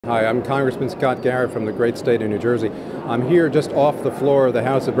Hi, I'm Congressman Scott Garrett from the great state of New Jersey. I'm here just off the floor of the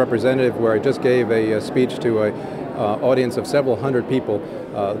House of Representatives where I just gave a speech to an audience of several hundred people.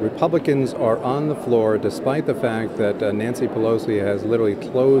 Republicans are on the floor despite the fact that Nancy Pelosi has literally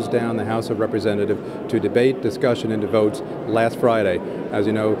closed down the House of Representatives to debate, discussion, and to votes last Friday. As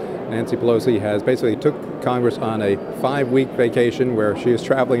you know, Nancy Pelosi has basically took Congress on a 5-week vacation where she is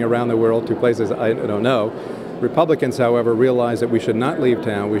traveling around the world to places I don't know. Republicans, however, realize that we should not leave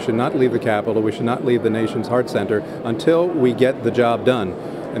town, we should not leave the Capitol, we should not leave the nation's heart center until we get the job done.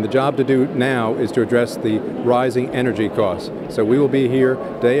 And the job to do now is to address the rising energy costs. So we will be here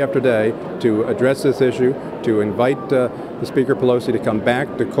day after day to address this issue, to invite the Speaker Pelosi to come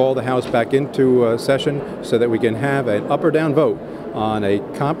back, to call the House back into session so that we can have an up or down vote on a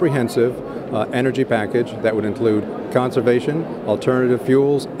comprehensive energy package that would include conservation, alternative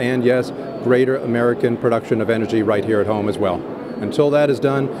fuels, and yes, greater American production of energy right here at home as well. Until that is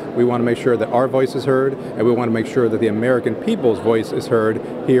done, we want to make sure that our voice is heard, and we want to make sure that the American people's voice is heard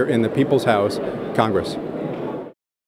here in the People's House, Congress.